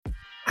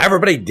Hi,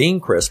 everybody.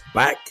 Dean Crisp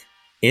back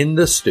in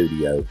the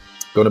studio.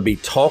 Going to be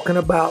talking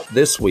about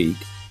this week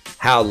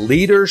how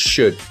leaders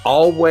should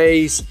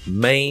always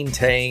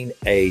maintain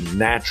a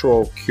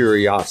natural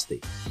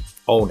curiosity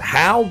on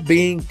how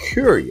being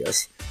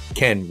curious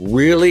can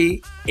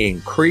really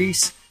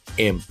increase,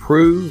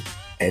 improve,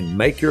 and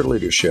make your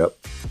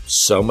leadership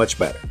so much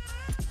better.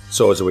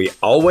 So as we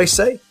always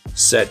say,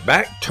 sit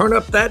back, turn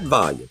up that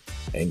volume,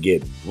 and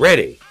get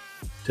ready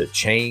to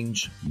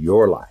change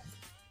your life.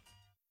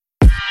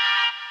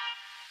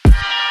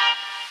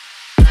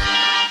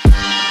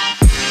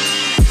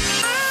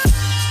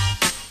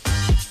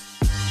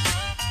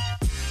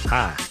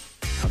 Hi,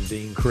 I'm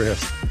Dean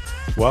Crisp.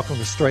 Welcome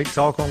to Straight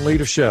Talk on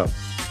Leadership.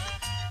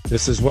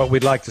 This is what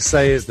we'd like to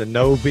say is the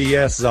no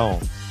BS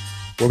zone,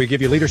 where we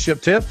give you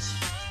leadership tips,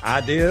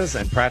 ideas,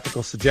 and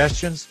practical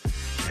suggestions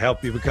to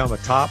help you become a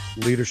top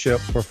leadership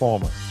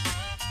performer.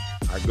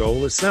 Our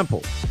goal is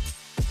simple: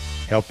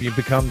 help you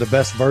become the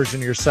best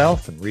version of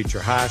yourself and reach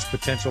your highest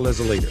potential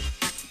as a leader.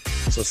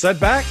 So sit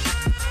back,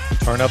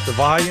 turn up the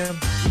volume,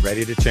 be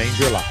ready to change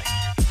your life.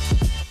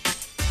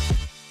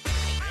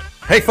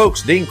 Hey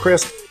folks, Dean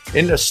Crisp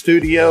in the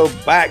studio,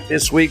 back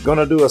this week, going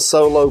to do a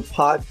solo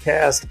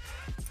podcast.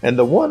 And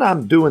the one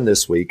I'm doing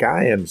this week,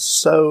 I am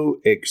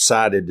so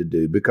excited to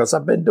do because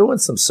I've been doing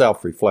some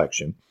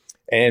self-reflection.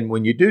 And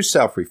when you do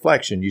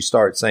self-reflection, you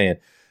start saying,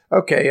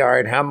 okay, all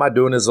right, how am I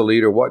doing as a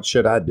leader? What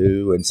should I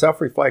do? And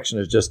self-reflection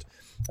is just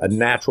a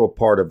natural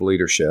part of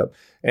leadership.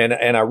 And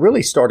I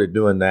really started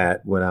doing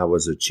that when I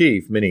was a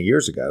chief many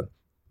years ago.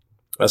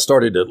 I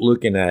started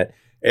looking at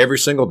every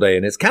single day,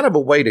 and it's kind of a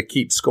way to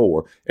keep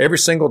score. Every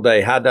single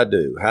day, how did I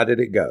do? How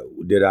did it go?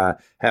 Did I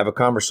have a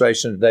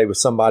conversation today with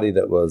somebody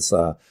that was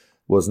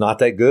not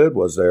that good?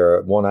 Was there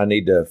one I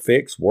need to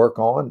fix, work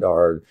on,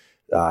 or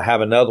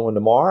have another one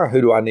tomorrow? Who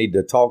do I need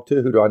to talk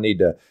to? Who do I need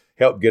to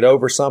help get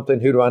over something?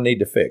 Who do I need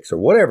to fix? Or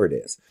whatever it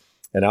is.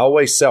 And I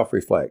always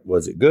self-reflect.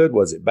 Was it good?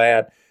 Was it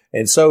bad?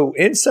 And so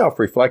in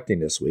self-reflecting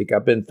this week,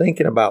 I've been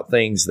thinking about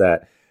things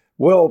that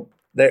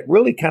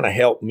really kind of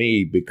helped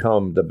me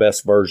become the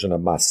best version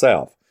of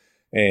myself.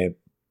 And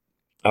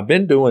I've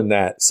been doing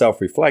that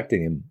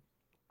self-reflecting and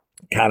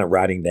kind of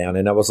writing down.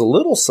 And I was a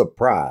little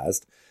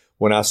surprised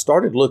when I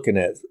started looking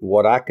at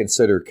what I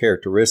consider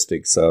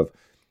characteristics of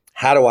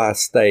how do I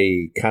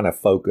stay kind of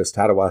focused?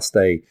 How do I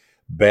stay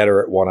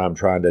better at what I'm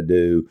trying to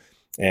do?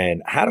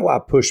 And how do I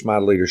push my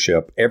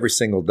leadership every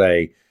single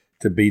day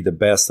to be the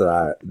best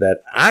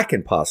that I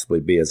can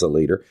possibly be as a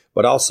leader,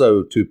 but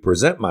also to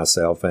present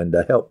myself and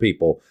to help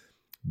people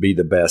be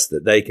the best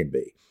that they can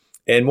be.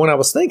 And when I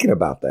was thinking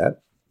about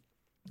that,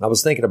 I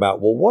was thinking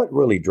about, well, what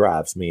really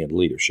drives me in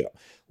leadership?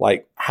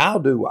 Like, how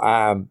do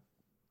I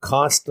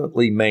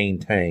constantly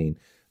maintain,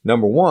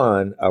 number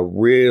one, a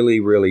really,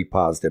 really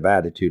positive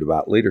attitude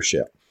about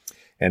leadership?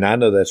 And I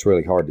know that's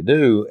really hard to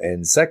do.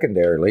 And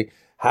secondarily,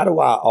 how do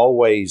I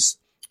always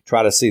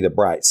try to see the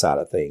bright side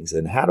of things?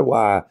 And how do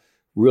I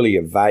really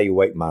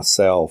evaluate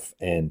myself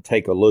and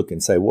take a look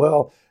and say,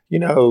 well,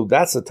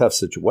 that's a tough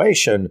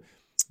situation,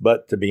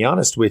 but to be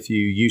honest with you,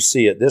 you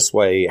see it this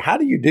way. How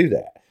do you do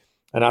that?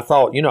 And I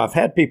thought, I've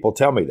had people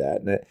tell me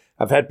that. And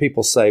I've had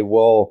people say,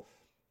 well,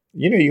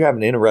 you have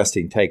an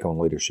interesting take on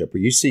leadership, or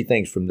you see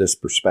things from this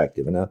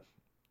perspective. And I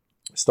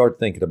start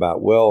thinking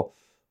about, well,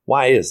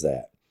 why is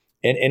that?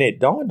 And it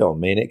dawned on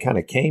me, and it kind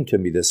of came to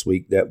me this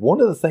week, that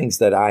one of the things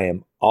that I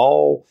am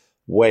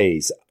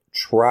always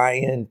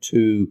trying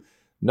to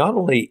not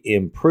only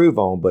improve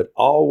on, but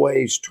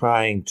always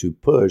trying to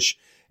push.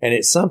 And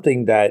it's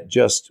something that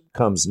just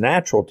comes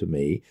natural to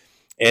me,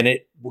 and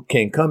it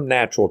can come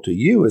natural to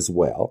you as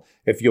well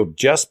if you'll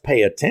just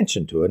pay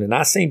attention to it. And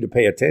I seem to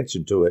pay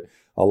attention to it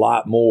a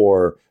lot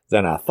more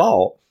than I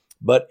thought,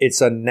 but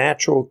it's a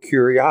natural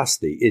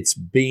curiosity. It's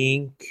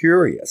being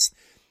curious.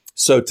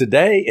 So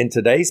today, in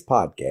today's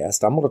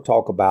podcast, I'm going to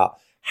talk about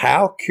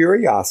how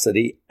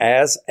curiosity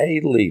as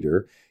a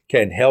leader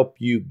can help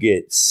you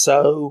get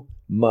so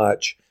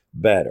much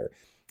better.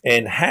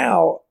 And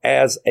how,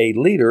 as a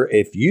leader,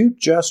 if you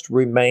just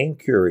remain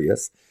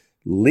curious,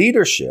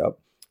 leadership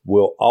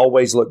will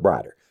always look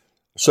brighter.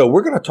 So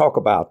we're going to talk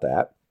about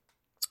that.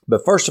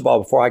 But first of all,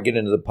 before I get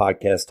into the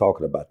podcast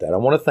talking about that, I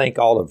want to thank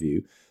all of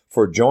you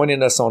for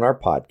joining us on our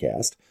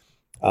podcast.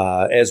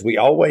 As we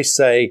always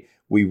say,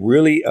 we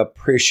really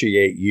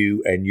appreciate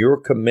you and your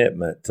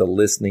commitment to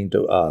listening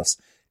to us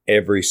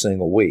every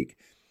single week.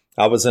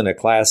 I was in a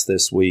class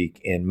this week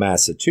in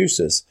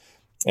Massachusetts,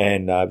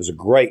 and it was a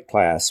great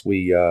class.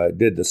 We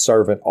did the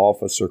servant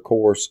officer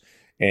course,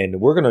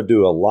 and we're going to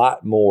do a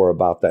lot more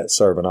about that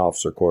servant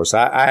officer course.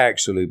 I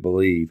actually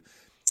believe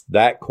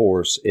that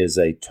course is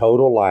a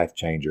total life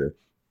changer.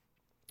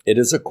 It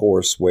is a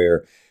course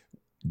where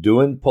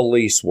doing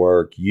police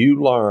work,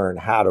 you learn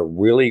how to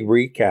really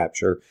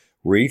recapture,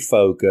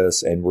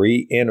 refocus, and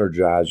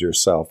re-energize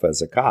yourself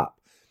as a cop.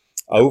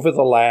 Over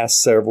the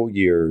last several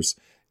years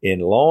in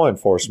law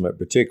enforcement,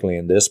 particularly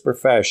in this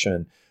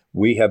profession,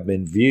 we have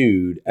been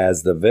viewed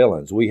as the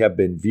villains. We have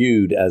been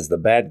viewed as the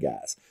bad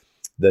guys.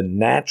 The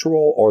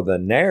natural or the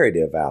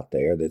narrative out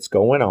there that's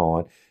going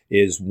on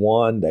is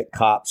one that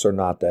cops are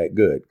not that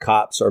good.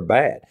 Cops are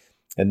bad.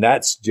 And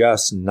that's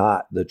just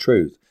not the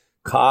truth.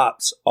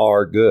 Cops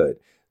are good.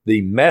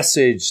 The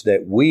message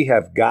that we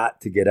have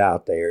got to get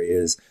out there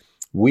is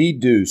we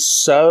do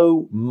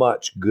so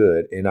much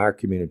good in our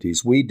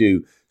communities. We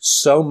do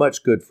so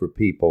much good for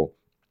people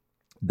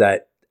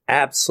that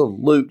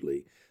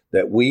absolutely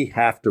that we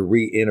have to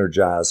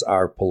re-energize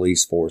our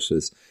police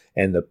forces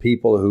and the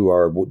people who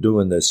are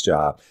doing this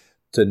job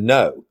to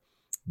know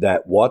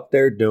that what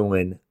they're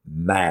doing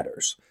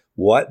matters.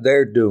 What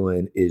they're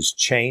doing is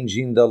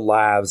changing the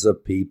lives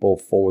of people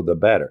for the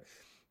better.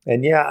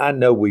 And yeah, I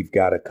know we've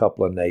got a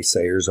couple of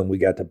naysayers and we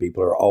got the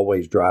people who are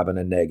always driving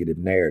a negative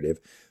narrative,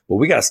 but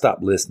we got to stop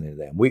listening to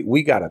them.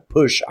 We got to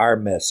push our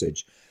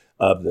message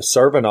of the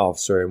servant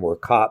officer and where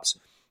cops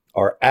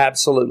are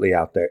absolutely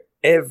out there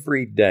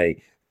every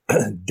day,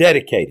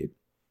 dedicated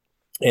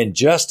and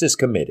just as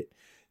committed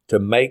to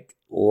make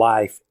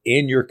life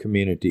in your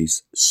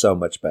communities so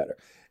much better.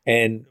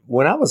 And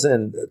when I was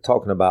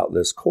talking about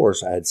this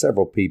course, I had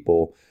several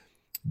people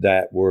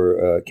that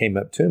came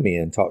up to me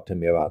and talked to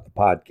me about the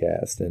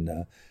podcast,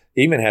 and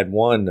even had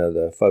one of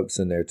the folks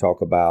in there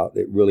talk about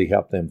it really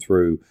helped them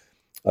through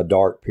a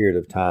dark period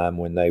of time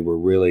when they were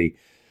really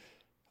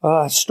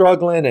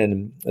struggling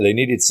and they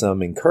needed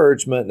some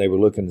encouragement. And they were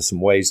looking at some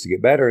ways to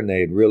get better, and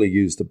they had really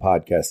used the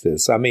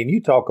podcast. I mean,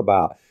 you talk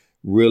about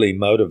really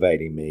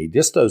motivating me,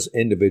 just those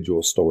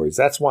individual stories.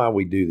 That's why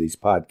we do these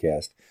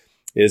podcasts,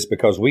 is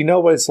because we know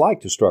what it's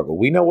like to struggle.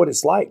 We know what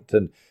it's like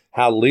to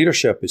how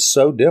leadership is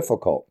so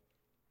difficult.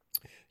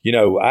 You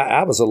know,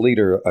 I was a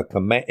leader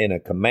in a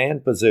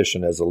command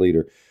position as a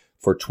leader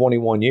for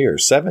 21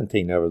 years,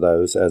 17 of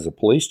those as a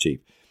police chief.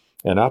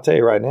 And I'll tell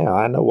you right now,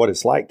 I know what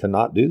it's like to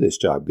not do this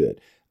job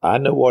good. I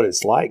know what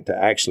it's like to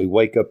actually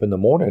wake up in the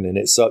morning and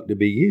it sucked to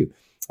be you.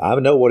 I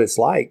know what it's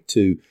like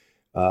to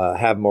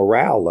have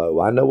morale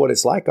low. I know what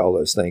it's like, all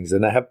those things,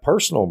 and I have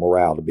personal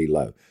morale to be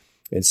low.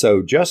 And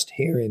so just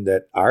hearing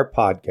that our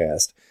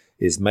podcast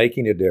is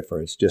making a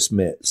difference just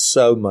meant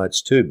so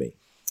much to me.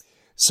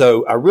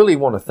 So I really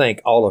want to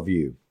thank all of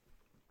you.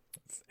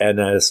 And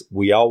as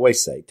we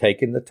always say,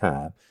 taking the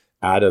time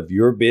out of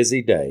your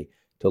busy day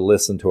to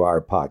listen to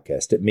our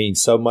podcast. It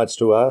means so much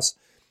to us.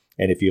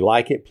 And if you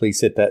like it,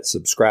 please hit that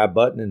subscribe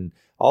button and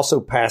also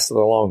pass it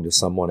along to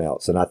someone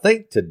else. And I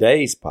think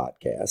today's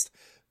podcast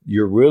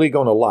you're really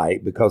going to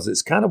like, because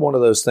it's kind of one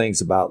of those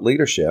things about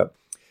leadership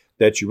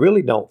that you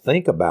really don't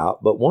think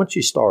about. But once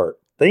you start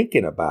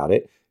thinking about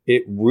it,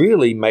 it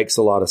really makes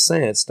a lot of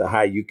sense to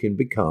how you can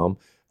become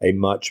a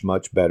much,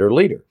 much better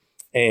leader.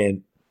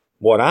 And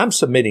what I'm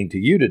submitting to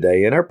you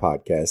today in our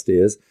podcast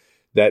is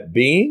that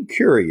being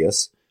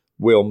curious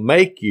will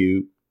make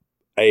you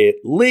at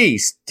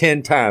least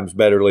 10 times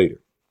better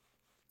leader.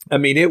 I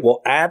mean, it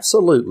will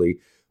absolutely,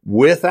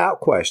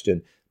 without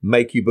question,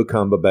 make you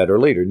become a better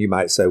leader. And you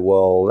might say,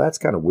 well, that's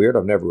kind of weird.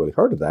 I've never really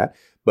heard of that.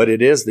 But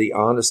it is the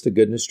honest to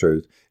goodness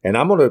truth. And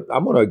I'm going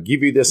to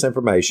give you this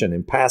information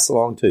and pass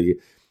along to you,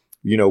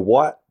 you know,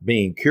 what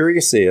being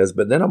curious is.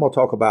 But then I'm going to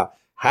talk about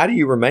how do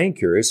you remain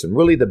curious and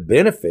really the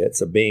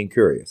benefits of being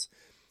curious.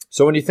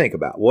 So when you think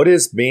about what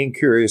does being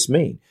curious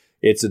mean?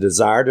 It's a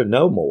desire to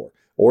know more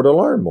or to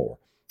learn more.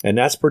 And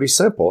that's pretty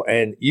simple.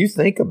 And you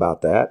think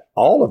about that,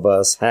 all of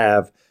us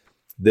have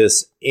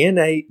this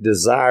innate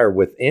desire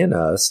within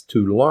us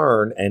to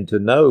learn and to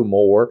know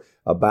more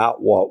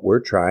about what we're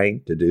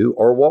trying to do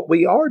or what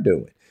we are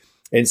doing.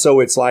 And so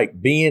it's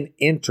like being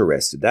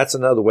interested. That's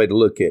another way to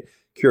look at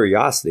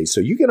curiosity.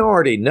 So you can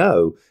already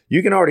know,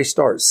 you can already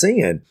start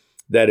seeing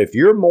that if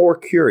you're more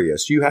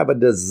curious, you have a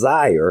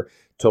desire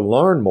to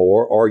learn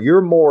more, or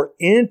you're more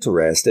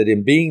interested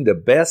in being the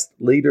best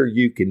leader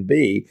you can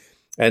be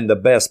and the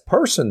best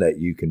person that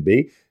you can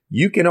be,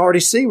 you can already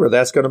see where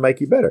that's going to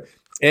make you better.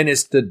 And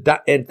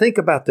and think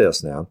about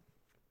this now.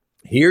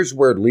 Here's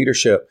where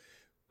leadership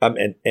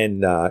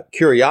and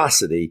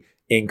curiosity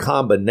in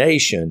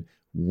combination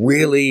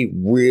really,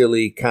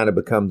 really kind of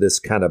become this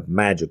kind of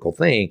magical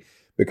thing,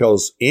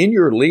 because in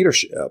your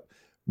leadership,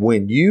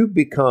 when you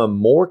become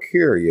more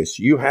curious,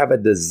 you have a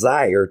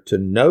desire to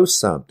know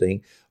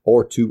something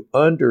or to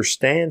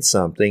understand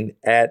something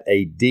at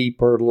a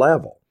deeper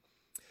level.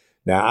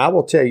 Now, I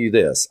will tell you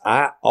this.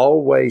 I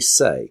always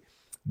say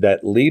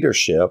that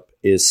leadership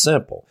is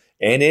simple,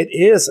 and it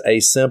is a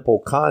simple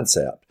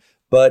concept,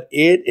 but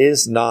it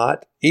is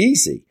not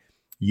easy.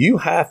 You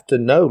have to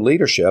know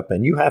leadership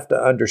and you have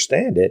to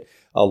understand it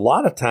a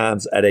lot of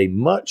times at a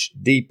much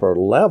deeper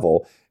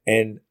level,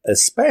 and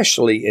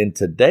especially in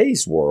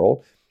today's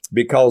world,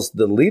 because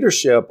the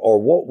leadership or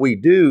what we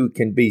do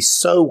can be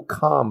so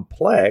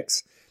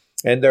complex,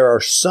 and there are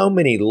so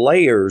many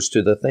layers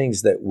to the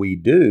things that we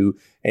do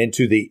and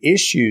to the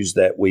issues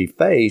that we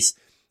face.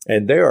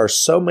 And there are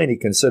so many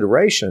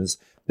considerations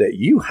that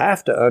you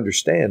have to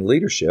understand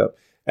leadership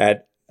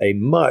at a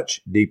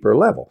much deeper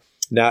level.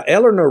 Now,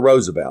 Eleanor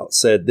Roosevelt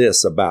said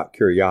this about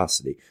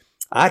curiosity: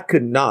 I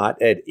could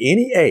not at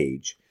any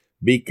age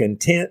be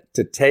content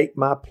to take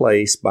my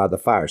place by the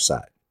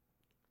fireside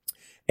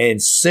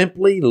and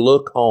simply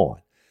look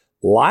on,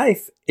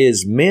 Life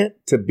is meant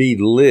to be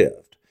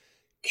lived.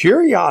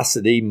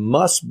 Curiosity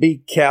must be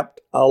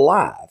kept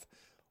alive.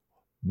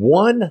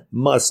 One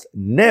must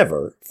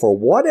never, for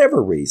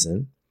whatever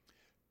reason,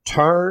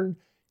 turn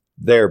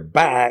their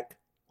back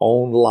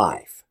on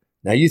life.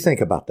 Now you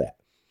think about that.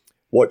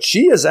 What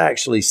she is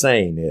actually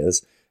saying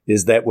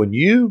is that when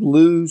you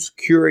lose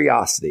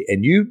curiosity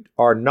and you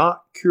are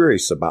not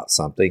curious about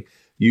something,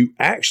 you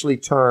actually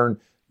turn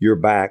your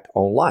back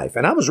on life.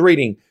 And I was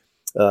reading,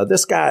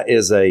 this guy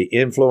is a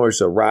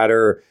influencer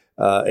writer.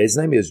 His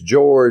name is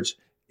George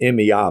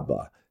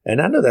Emiaba. And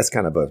I know that's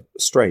kind of a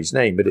strange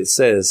name, but he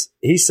says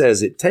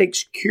it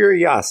takes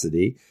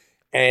curiosity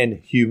and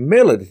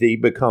humility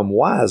become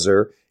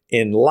wiser,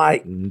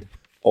 enlightened,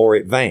 or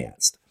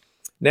advanced.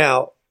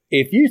 Now,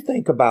 if you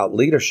think about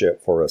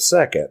leadership for a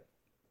second,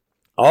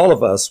 all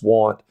of us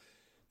want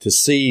to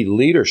see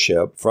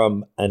leadership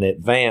from an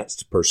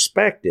advanced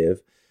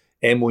perspective.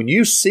 And when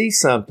you see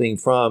something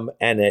from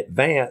an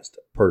advanced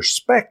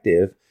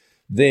perspective,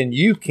 then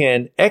you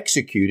can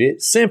execute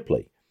it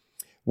simply.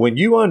 When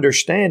you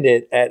understand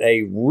it at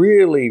a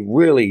really,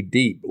 really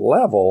deep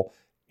level,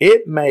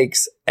 it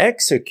makes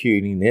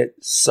executing it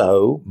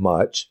so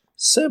much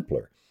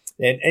simpler.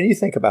 And you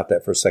think about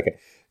that for a second.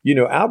 You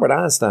know, Albert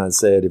Einstein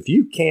said, if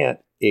you can't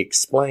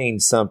explain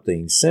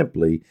something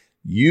simply,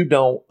 you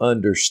don't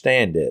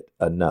understand it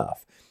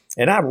enough.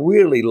 And I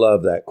really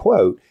love that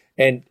quote.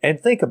 And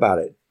think about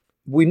it.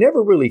 We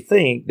never really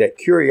think that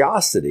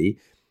curiosity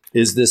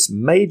is this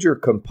major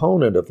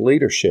component of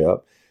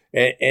leadership.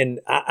 And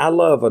I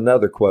love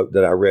another quote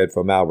that I read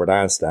from Albert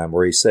Einstein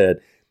where he said,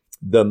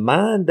 the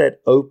mind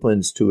that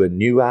opens to a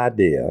new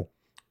idea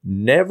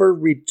never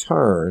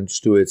returns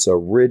to its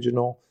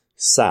original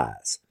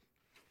size.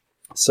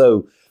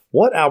 So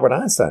what Albert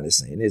Einstein is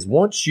saying is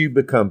once you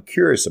become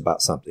curious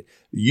about something,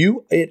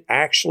 it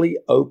actually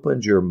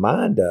opens your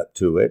mind up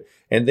to it,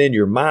 and then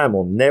your mind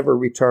will never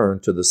return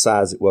to the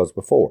size it was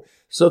before.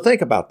 So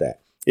think about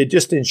that. It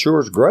just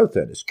ensures growth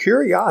in us.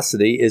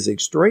 Curiosity is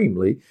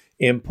extremely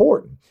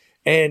important.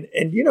 And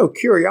you know,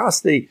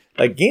 curiosity,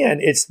 again,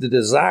 it's the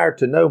desire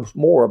to know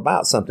more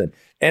about something.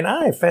 And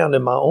I have found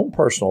in my own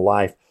personal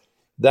life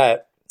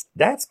that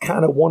that's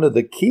kind of one of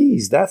the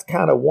keys. That's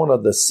kind of one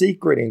of the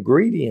secret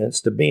ingredients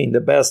to being the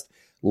best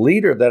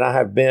leader that I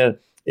have been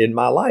in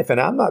my life.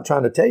 And I'm not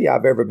trying to tell you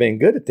I've ever been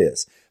good at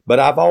this, but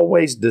I've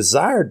always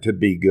desired to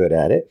be good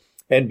at it.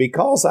 And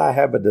because I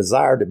have a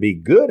desire to be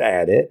good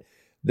at it,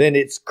 then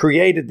it's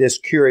created this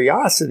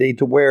curiosity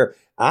to where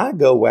I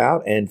go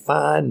out and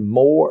find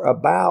more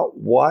about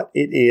what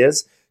it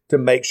is to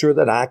make sure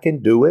that I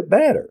can do it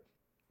better.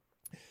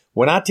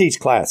 When I teach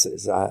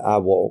classes, I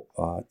will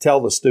tell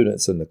the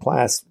students in the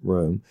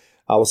classroom,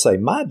 I will say,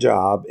 my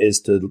job is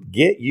to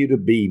get you to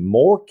be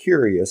more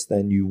curious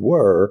than you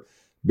were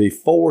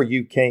before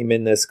you came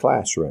in this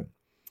classroom.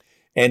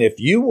 And if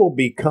you will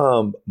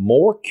become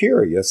more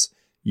curious,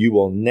 you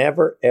will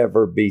never,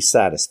 ever be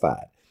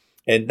satisfied.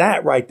 And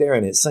that right there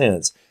in its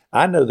sense,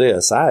 I know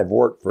this. I have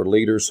worked for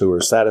leaders who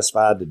are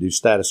satisfied to do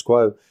status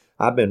quo.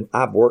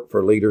 I've worked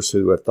for leaders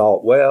who have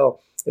thought,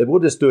 well,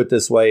 we'll just do it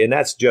this way, and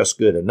that's just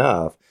good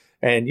enough.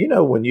 And you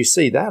know, when you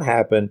see that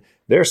happen,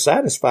 they're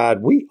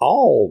satisfied. We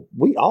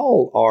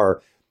all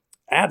are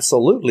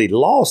absolutely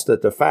lost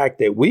at the fact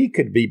that we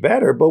could be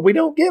better, but we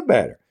don't get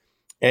better.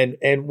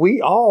 And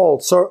we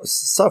all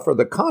suffer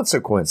the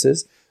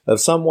consequences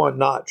of someone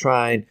not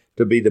trying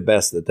to be the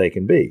best that they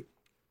can be.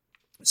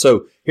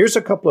 So here's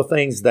a couple of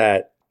things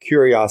that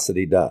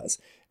curiosity does.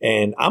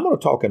 And I'm going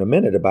to talk in a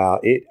minute about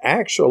it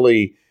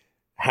actually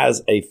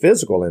has a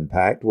physical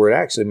impact where it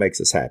actually makes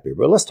us happy.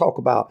 But let's talk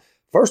about,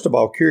 first of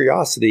all,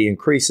 curiosity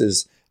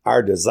increases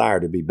our desire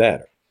to be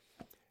better.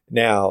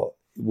 Now,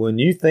 when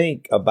you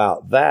think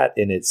about that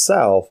in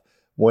itself,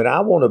 when I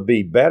want to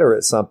be better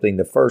at something,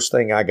 the first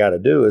thing I got to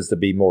do is to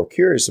be more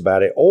curious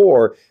about it.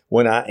 Or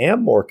when I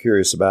am more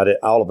curious about it,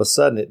 all of a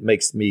sudden it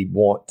makes me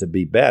want to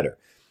be better.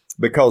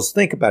 Because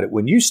think about it,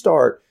 when you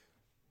start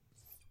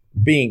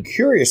being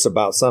curious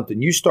about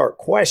something, you start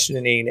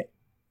questioning,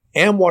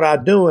 am what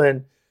I'm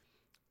doing,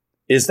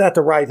 is that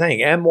the right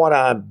thing? Am what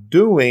I'm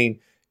doing,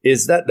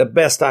 is that the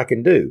best I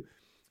can do?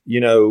 You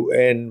know,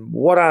 and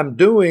what I'm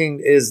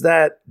doing, is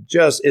that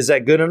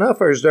good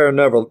enough, or is there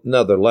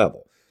another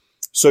level?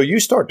 So you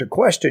start to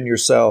question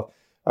yourself,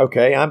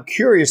 okay, I'm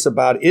curious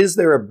about, is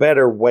there a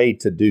better way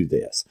to do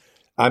this?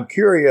 I'm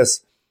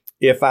curious,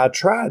 if I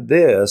tried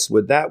this,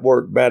 would that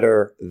work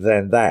better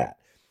than that?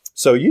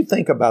 So you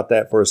think about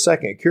that for a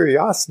second.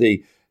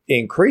 Curiosity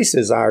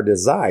increases our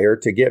desire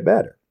to get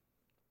better.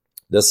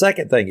 The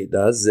second thing it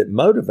does is it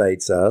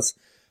motivates us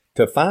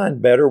to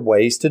find better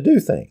ways to do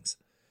things.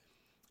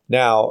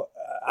 Now,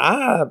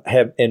 I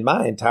have, in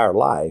my entire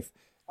life,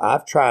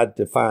 I've tried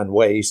to find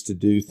ways to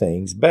do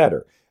things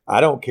better. I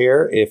don't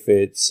care if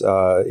it's,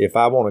 if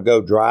I want to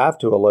go drive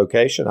to a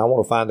location, I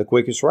want to find the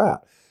quickest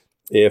route.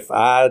 If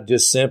I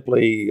just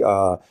simply,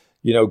 go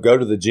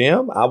to the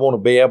gym, I want to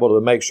be able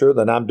to make sure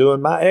that I'm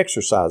doing my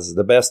exercises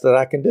the best that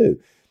I can do.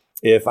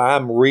 If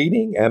I'm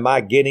reading, am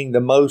I getting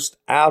the most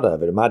out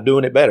of it? Am I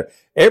doing it better?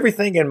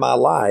 Everything in my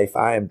life,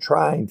 I am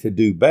trying to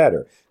do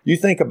better. You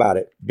think about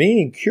it,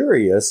 being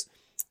curious,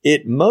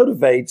 it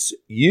motivates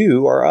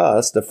you or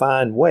us to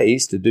find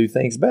ways to do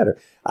things better.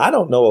 I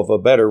don't know of a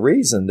better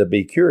reason to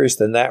be curious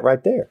than that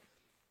right there.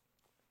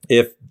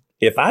 If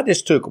I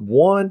just took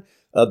one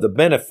of the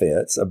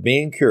benefits of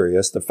being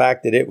curious, the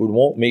fact that it would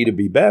want me to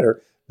be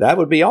better, that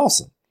would be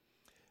awesome.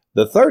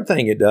 The third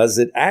thing it does,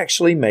 it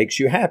actually makes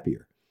you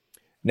happier.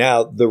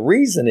 Now, the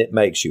reason it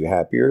makes you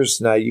happier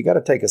is, now you got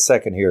to take a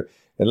second here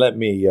and let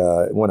me,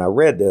 when I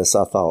read this,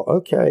 I thought,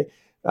 okay,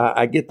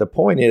 I get the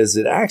point is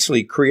it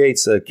actually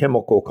creates a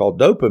chemical called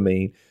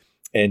dopamine,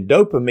 and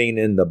dopamine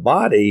in the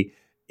body,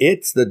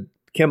 it's the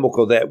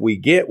chemical that we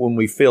get when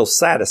we feel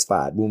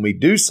satisfied. When we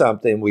do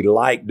something, we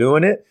like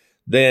doing it,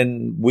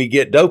 then we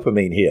get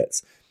dopamine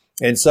hits.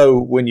 And so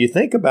when you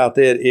think about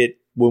that,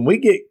 when we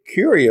get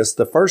curious,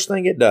 the first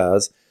thing it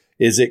does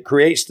is it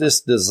creates this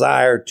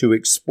desire to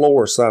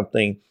explore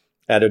something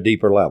at a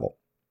deeper level.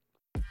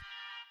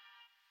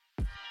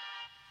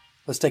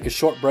 Let's take a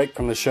short break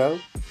from the show,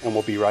 and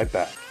we'll be right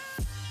back.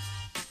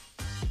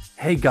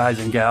 Hey guys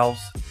and gals,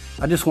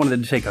 I just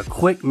wanted to take a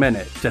quick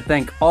minute to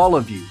thank all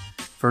of you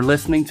for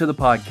listening to the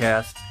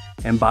podcast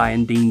and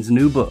buying Dean's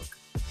new book,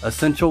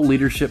 Essential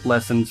Leadership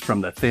Lessons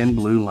from the Thin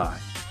Blue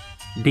Line.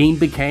 Dean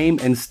became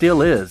and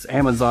still is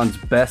Amazon's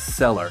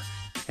bestseller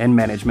in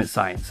management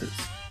sciences.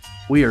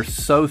 We are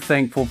so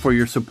thankful for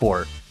your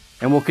support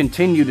and will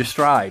continue to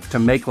strive to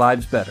make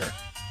lives better.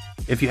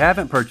 If you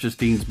haven't purchased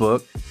Dean's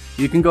book,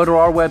 you can go to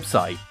our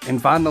website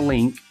and find the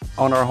link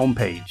on our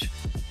homepage,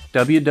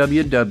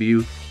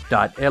 www.lhln.org,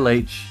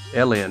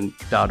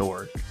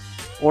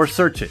 or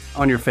search it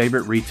on your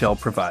favorite retail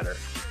provider.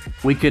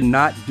 We could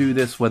not do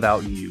this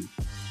without you.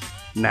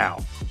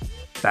 Now,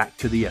 back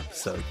to the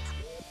episode.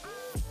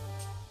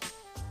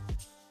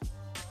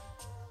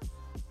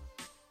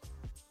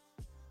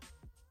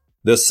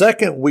 The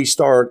second we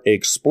start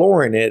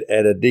exploring it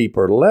at a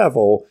deeper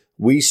level,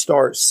 we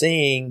start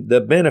seeing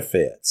the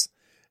benefits.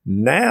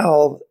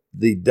 Now,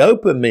 the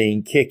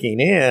dopamine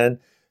kicking in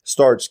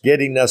starts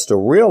getting us to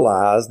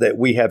realize that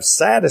we have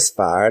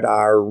satisfied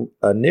our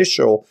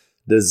initial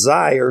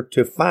desire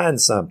to find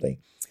something.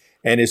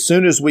 And as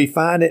soon as we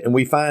find it and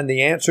we find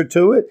the answer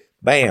to it,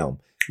 bam,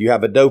 you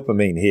have a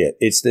dopamine hit.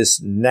 It's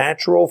this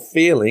natural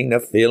feeling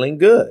of feeling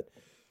good.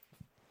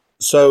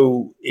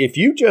 So if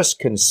you just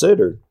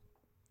considered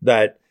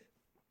that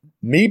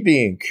me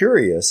being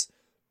curious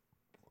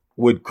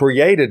would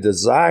create a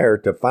desire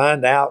to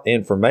find out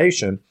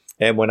information,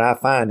 and when I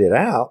find it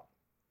out,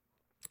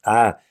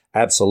 I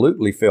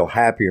absolutely feel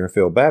happier and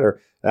feel better.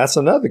 That's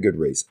another good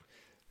reason.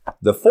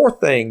 The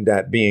fourth thing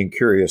that being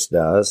curious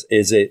does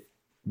is it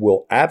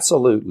will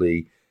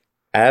absolutely,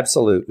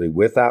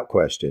 without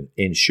question,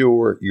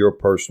 ensure your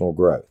personal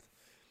growth.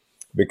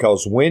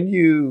 Because when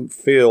you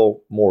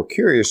feel more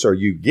curious or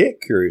you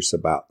get curious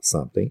about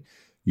something,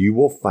 you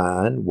will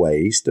find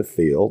ways to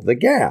fill the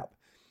gap.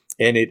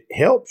 And it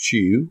helps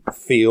you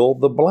fill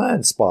the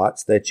blind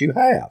spots that you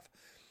have.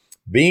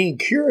 Being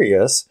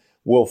curious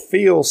will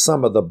fill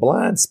some of the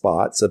blind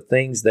spots of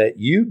things that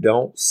you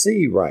don't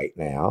see right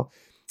now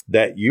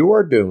that you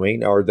are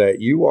doing or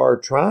that you are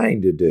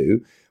trying to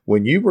do.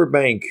 When you were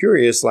being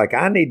curious, like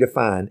I need to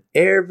find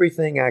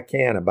everything I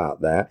can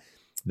about that,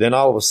 then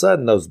all of a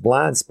sudden those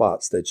blind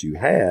spots that you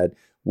had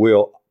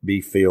will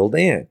be filled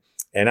in.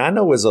 And I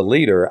know as a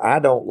leader, I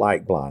don't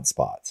like blind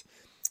spots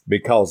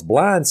because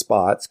blind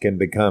spots can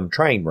become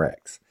train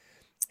wrecks.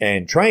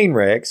 And train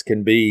wrecks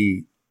can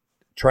be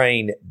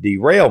train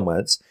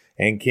derailments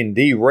and can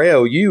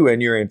derail you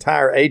and your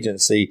entire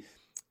agency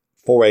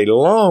for a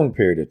long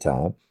period of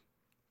time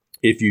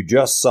if you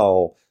just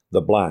saw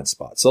the blind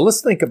spot. So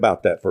let's think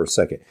about that for a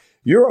second.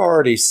 You're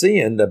already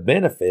seeing the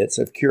benefits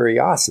of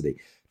curiosity.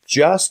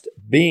 Just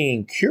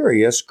being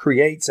curious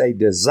creates a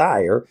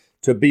desire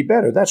to be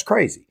better. That's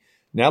crazy.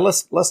 Now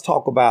let's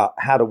talk about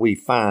how do we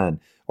find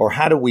or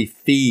how do we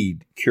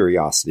feed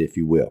curiosity, if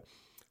you will.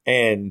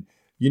 And,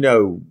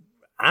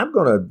 I'm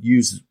going to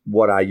use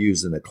what I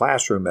use in the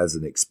classroom as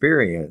an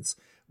experience.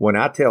 When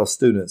I tell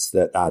students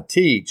that I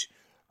teach,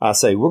 I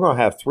say, we're going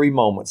to have 3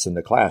 moments in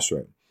the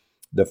classroom.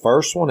 The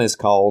first one is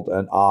called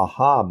an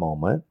aha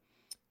moment.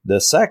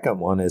 The second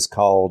one is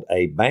called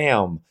a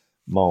bam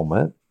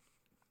moment.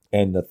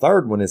 And the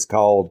third one is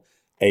called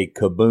a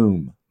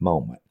kaboom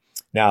moment.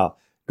 Now,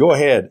 go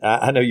ahead.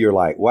 I know you're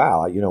like,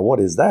 wow, what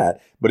is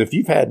that? But if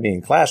you've had me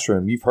in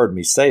classroom, you've heard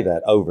me say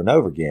that over and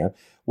over again.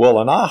 Well,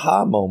 an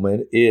aha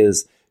moment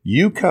is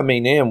you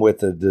coming in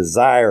with a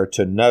desire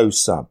to know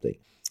something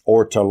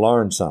or to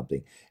learn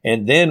something.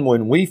 And then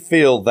when we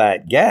fill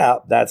that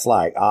gap, that's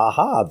like,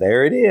 aha,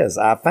 there it is.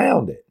 I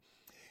found it.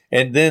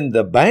 And then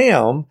the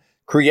BAM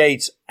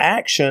creates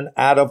action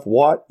out of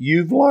what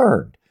you've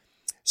learned.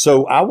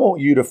 So I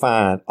want you to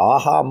find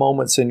aha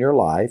moments in your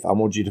life. I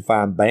want you to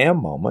find BAM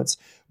moments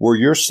where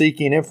you're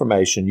seeking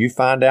information. You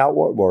find out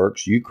what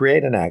works. You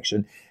create an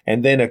action.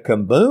 And then a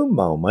kaboom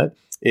moment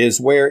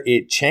is where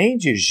it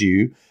changes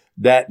you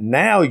that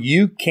now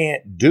you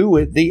can't do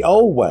it the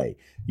old way.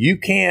 You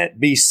can't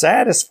be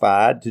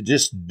satisfied to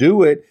just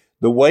do it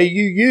the way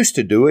you used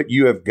to do it.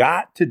 You have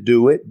got to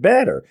do it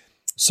better.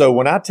 So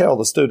when I tell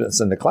the students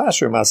in the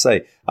classroom, I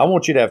say, I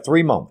want you to have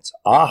 3 moments.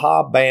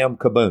 Aha, bam,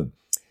 kaboom.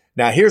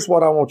 Now, here's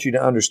what I want you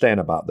to understand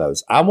about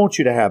those. I want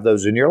you to have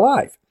those in your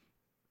life.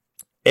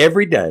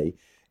 Every day,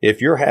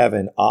 if you're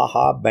having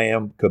aha,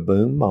 bam,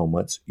 kaboom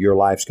moments, your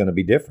life's going to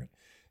be different.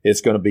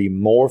 It's going to be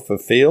more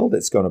fulfilled.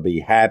 It's going to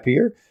be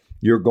happier.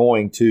 You're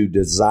going to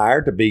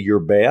desire to be your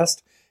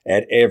best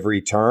at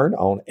every turn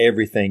on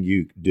everything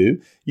you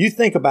do. You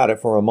think about it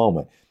for a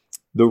moment.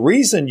 The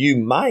reason you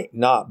might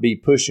not be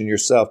pushing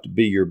yourself to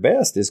be your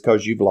best is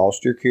because you've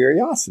lost your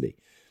curiosity.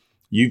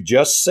 You've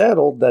just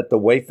settled that the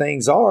way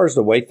things are is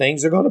the way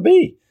things are going to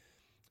be.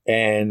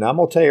 And I'm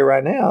going to tell you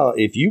right now,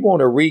 if you want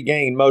to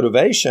regain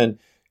motivation,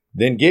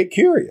 then get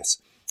curious.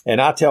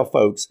 And I tell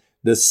folks,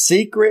 the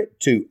secret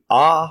to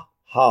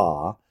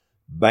aha,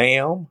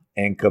 bam,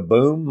 and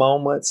kaboom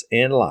moments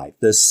in life,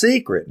 the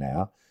secret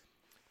now,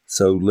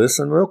 so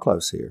listen real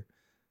close here.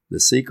 The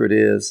secret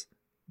is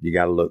you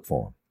got to look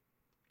for them.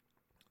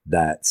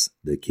 That's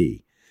the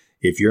key.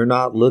 If you're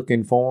not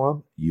looking for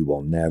them, you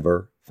will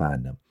never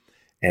find them.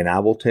 And I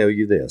will tell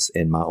you this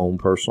in my own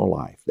personal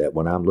life, that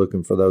when I'm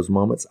looking for those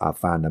moments, I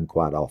find them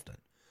quite often.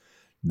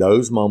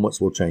 Those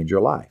moments will change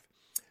your life.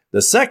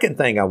 The second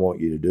thing I want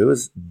you to do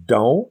is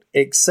don't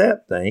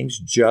accept things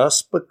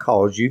just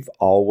because you've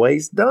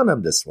always done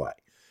them this way.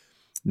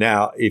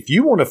 Now, if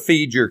you want to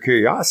feed your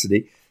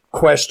curiosity,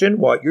 question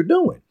what you're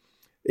doing.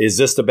 Is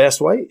this the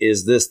best way?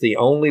 Is this the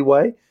only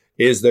way?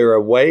 Is there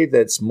a way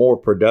that's more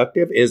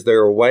productive? Is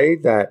there a way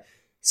that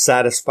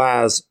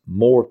satisfies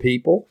more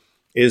people?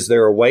 Is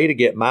there a way to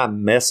get my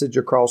message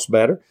across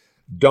better?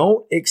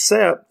 Don't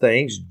accept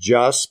things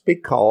just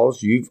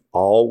because you've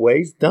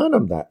always done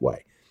them that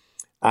way.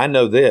 I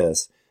know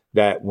this,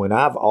 that when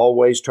I've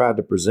always tried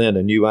to present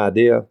a new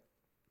idea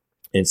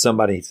and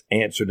somebody's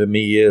answer to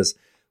me is,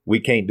 we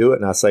can't do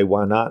it. And I say,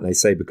 why not? And they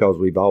say, because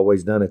we've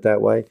always done it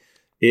that way.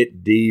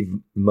 It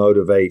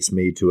demotivates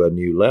me to a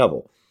new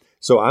level.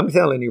 So I'm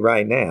telling you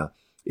right now,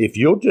 if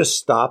you'll just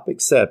stop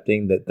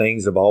accepting that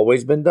things have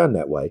always been done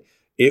that way,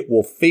 it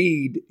will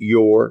feed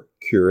your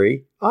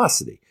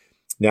curiosity.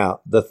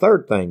 Now, the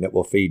third thing that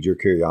will feed your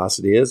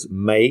curiosity is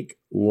make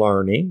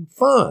learning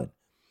fun.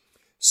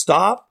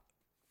 Stop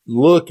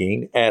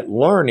looking at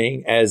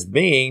learning as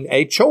being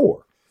a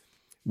chore.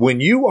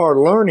 When you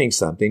are learning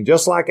something,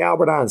 just like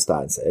Albert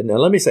Einstein said, now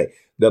let me say,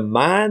 the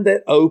mind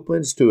that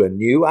opens to a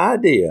new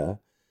idea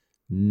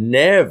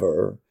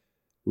never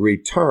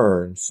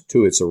returns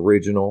to its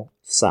original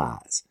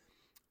size.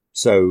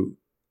 So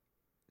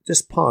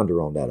just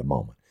ponder on that a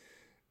moment.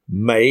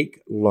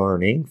 Make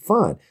learning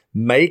fun.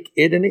 Make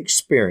it an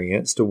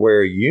experience to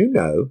where you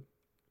know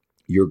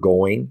you're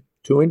going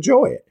to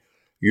enjoy it.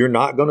 You're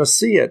not going to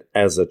see it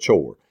as a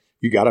chore.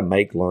 You got to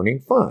make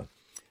learning fun.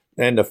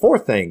 And the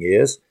fourth thing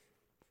is,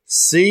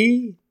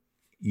 see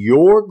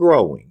your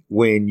growing.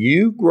 When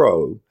you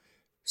grow,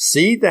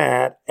 see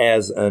that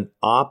as an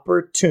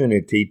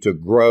opportunity to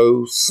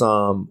grow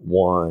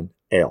someone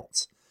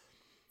else.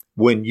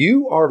 When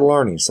you are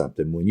learning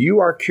something, when you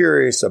are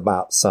curious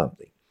about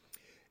something,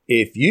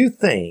 if you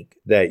think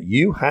that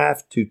you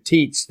have to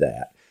teach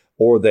that,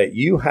 or that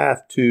you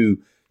have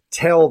to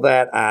tell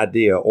that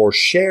idea or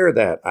share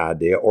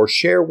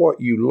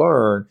what you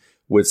learn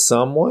with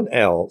someone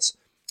else,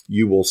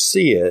 you will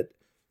see it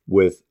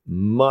with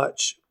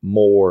much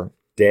more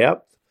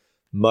depth,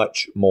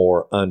 much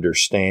more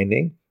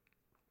understanding,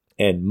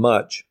 and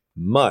much,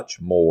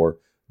 much more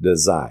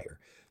desire.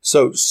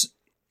 So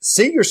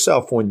see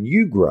yourself when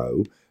you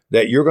grow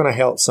that you're going to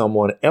help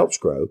someone else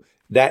grow.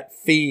 That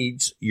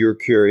feeds your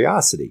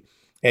curiosity.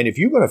 And if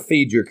you're going to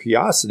feed your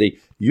curiosity,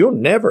 you'll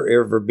never,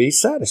 ever be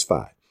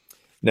satisfied.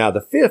 Now,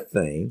 the fifth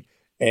thing,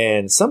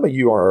 and some of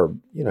you are,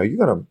 you're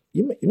not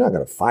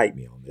going to fight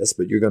me on this,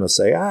 but you're going to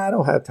say, I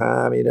don't have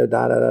time,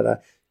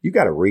 You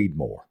got to read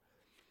more.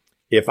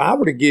 If I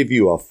were to give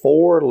you a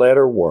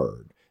 4-letter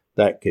word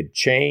that could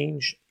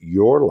change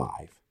your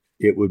life,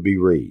 it would be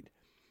read.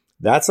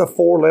 That's a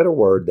 4-letter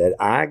word that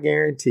I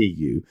guarantee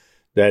you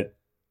that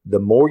the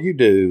more you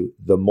do,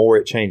 the more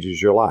it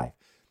changes your life.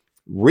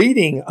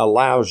 Reading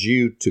allows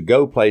you to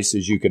go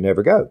places you can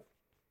never go.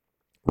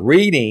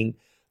 Reading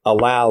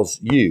allows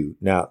you,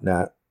 now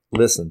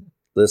listen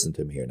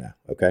to me here now,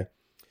 okay?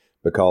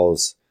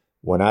 Because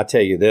when I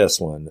tell you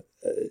this one,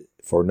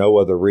 for no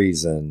other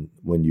reason,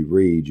 when you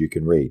read, you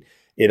can read.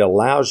 It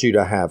allows you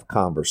to have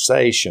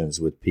conversations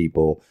with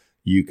people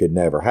you could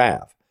never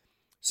have.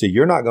 See,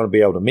 you're not going to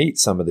be able to meet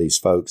some of these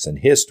folks in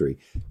history.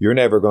 You're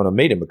never going to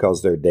meet them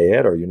because they're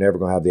dead, or you're never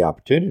going to have the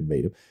opportunity to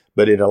meet them.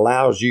 But it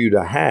allows you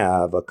to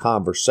have a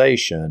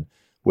conversation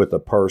with a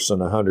person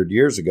 100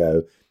 years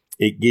ago.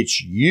 It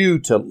gets you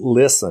to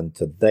listen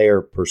to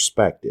their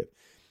perspective.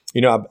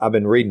 I've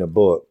been reading a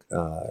book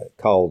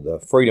called The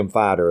Freedom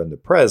Fighter and the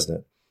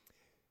President.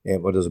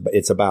 And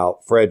it's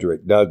about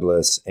Frederick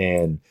Douglass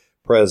and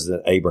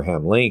President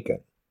Abraham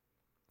Lincoln.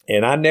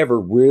 And I never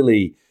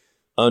really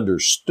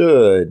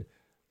understood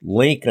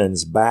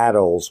Lincoln's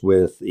battles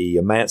with the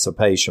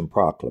Emancipation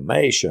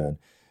Proclamation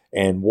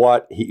and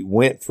what he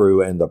went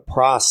through and the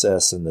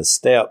process and the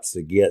steps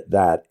to get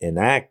that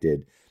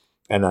enacted.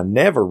 And I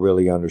never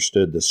really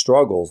understood the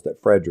struggles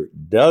that Frederick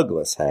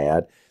Douglass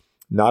had,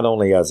 not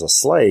only as a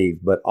slave,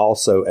 but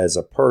also as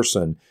a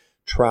person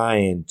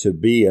trying to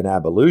be an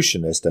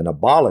abolitionist and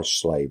abolish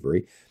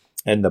slavery,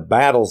 and the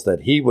battles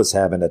that he was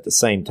having at the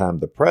same time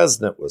the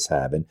president was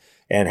having,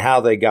 and how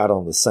they got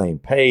on the same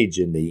page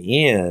in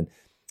the end.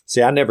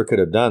 See, I never could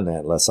have done that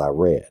unless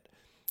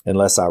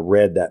I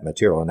read that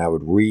material and I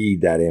would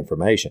read that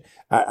information.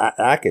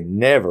 I could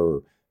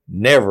never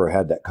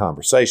had that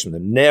conversation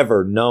with them,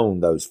 never known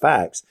those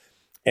facts.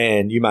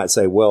 And you might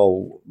say,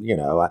 well,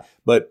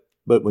 but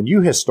when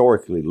you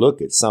historically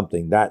look at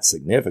something that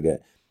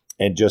significant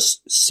and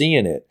just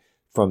seeing it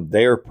from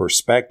their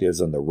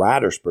perspectives and the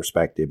writer's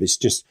perspective,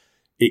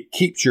 it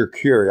keeps your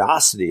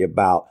curiosity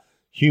about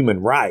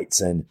human rights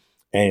and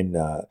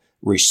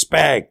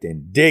respect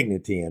and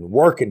dignity and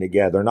working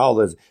together and all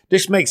this.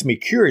 This makes me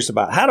curious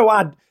about how do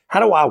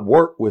I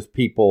work with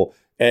people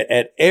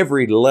at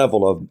every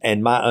level of,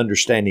 and my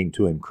understanding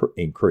to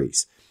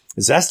increase.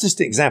 That's just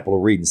an example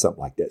of reading something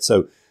like that.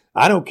 So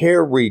I don't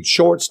care. Read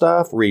short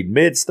stuff, read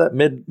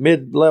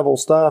mid-level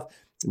stuff,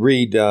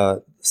 read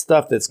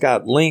stuff that's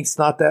got links,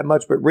 not that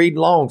much, but read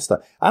long stuff.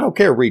 I don't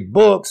care. Read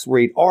books,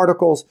 read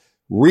articles,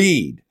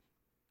 read.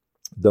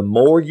 The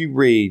more you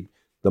read,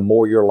 the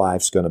more your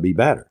life's going to be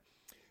better.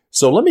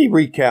 So let me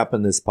recap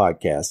in this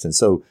podcast. And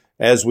so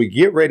as we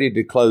get ready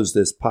to close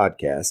this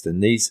podcast,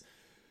 and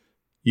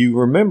you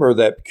remember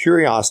that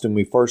curiosity, when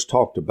we first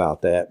talked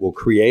about that, will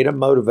create a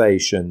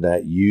motivation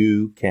that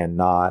you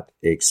cannot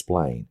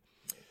explain.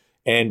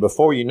 And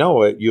before you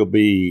know it, you'll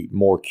be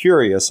more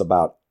curious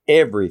about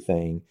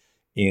everything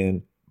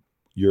in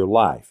your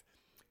life.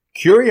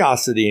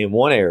 Curiosity in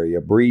one area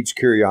breeds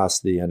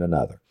curiosity in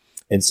another.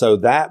 And so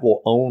that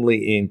will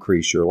only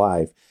increase your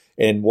life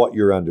and what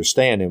you're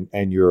understanding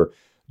and your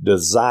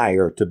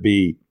desire to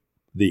be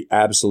the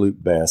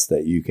absolute best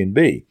that you can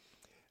be.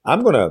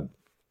 I'm going to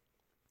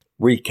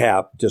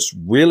recap just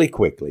really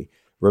quickly.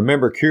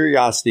 Remember,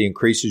 curiosity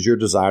increases your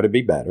desire to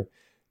be better.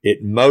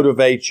 It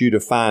motivates you to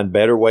find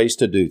better ways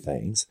to do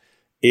things.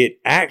 It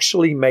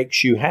actually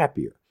makes you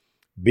happier.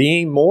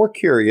 Being more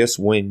curious,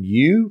 when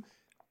you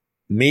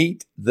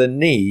meet the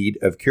need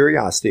of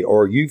curiosity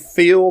or you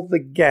fill the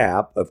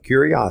gap of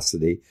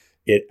curiosity,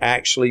 it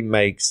actually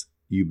makes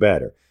you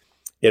better.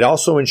 It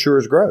also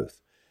ensures growth.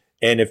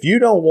 And if you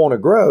don't want to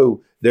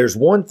grow, there's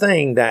one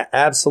thing that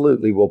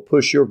absolutely will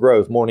push your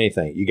growth more than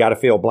anything. You got to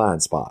fill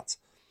blind spots.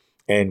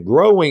 And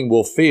growing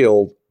will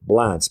fill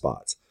blind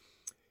spots.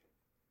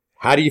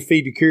 How do you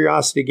feed your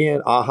curiosity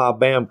again? Aha,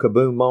 bam,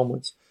 kaboom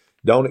moments.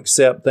 Don't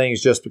accept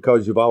things just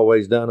because you've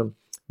always done them.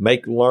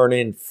 Make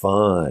learning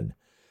fun.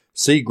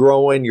 See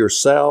growing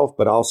yourself,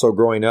 but also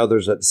growing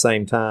others at the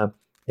same time.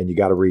 And you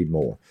got to read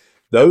more.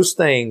 Those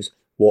things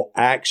will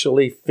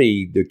actually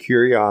feed the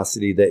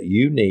curiosity that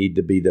you need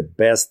to be the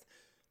best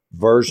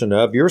version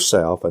of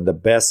yourself and the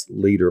best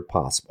leader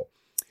possible.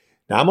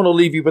 Now, I'm going to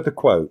leave you with a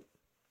quote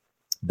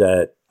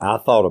that I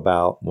thought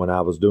about when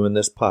I was doing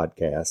this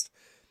podcast,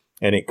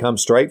 and it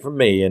comes straight from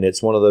me, and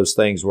it's one of those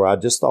things where I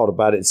just thought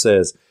about it. It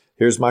says,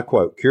 here's my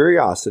quote: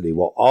 curiosity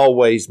will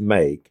always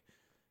make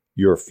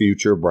your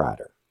future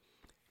brighter.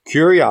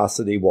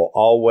 Curiosity will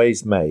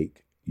always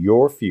make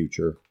your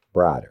future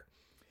brighter.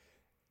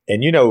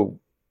 And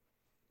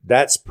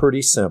that's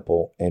pretty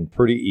simple and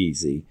pretty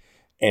easy.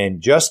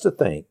 And just to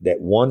think that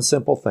one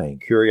simple thing,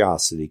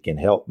 curiosity, can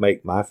help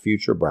make my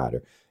future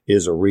brighter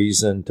is a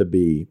reason to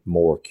be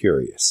more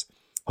curious.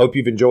 Hope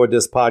you've enjoyed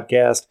this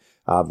podcast.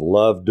 I've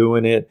loved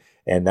doing it.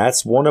 And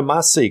that's one of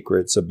my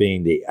secrets of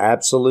being the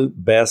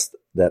absolute best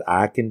that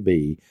I can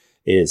be,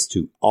 is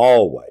to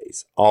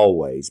always,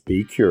 always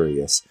be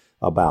curious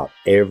about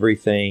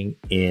everything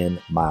in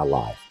my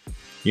life.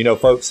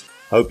 Folks,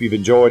 hope you've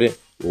enjoyed it.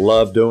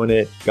 Love doing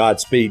it.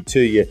 Godspeed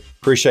to you.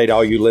 Appreciate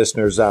all you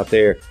listeners out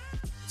there.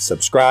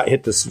 Subscribe,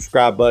 hit the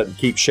subscribe button,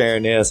 keep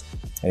sharing this.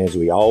 And as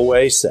we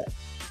always say,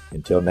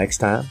 until next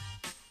time,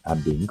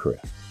 I'm Dean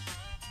Crisp.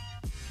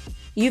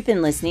 You've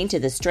been listening to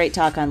the Straight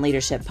Talk on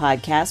Leadership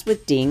podcast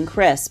with Dean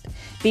Crisp.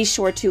 Be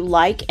sure to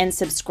like and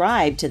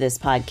subscribe to this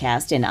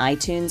podcast in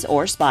iTunes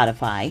or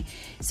Spotify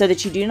so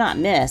that you do not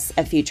miss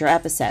a future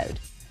episode.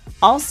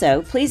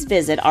 Also, please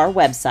visit our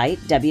website,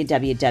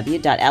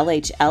 www.lhln.org,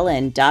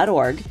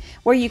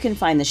 where you can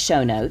find the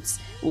show notes,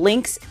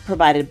 links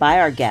provided by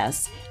our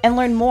guests, and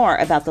learn more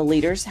about the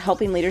Leaders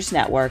Helping Leaders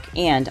Network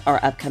and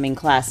our upcoming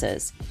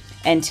classes.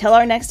 Until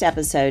our next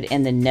episode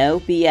in the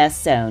No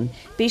BS Zone,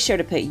 be sure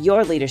to put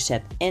your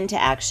leadership into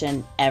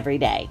action every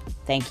day.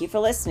 Thank you for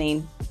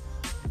listening.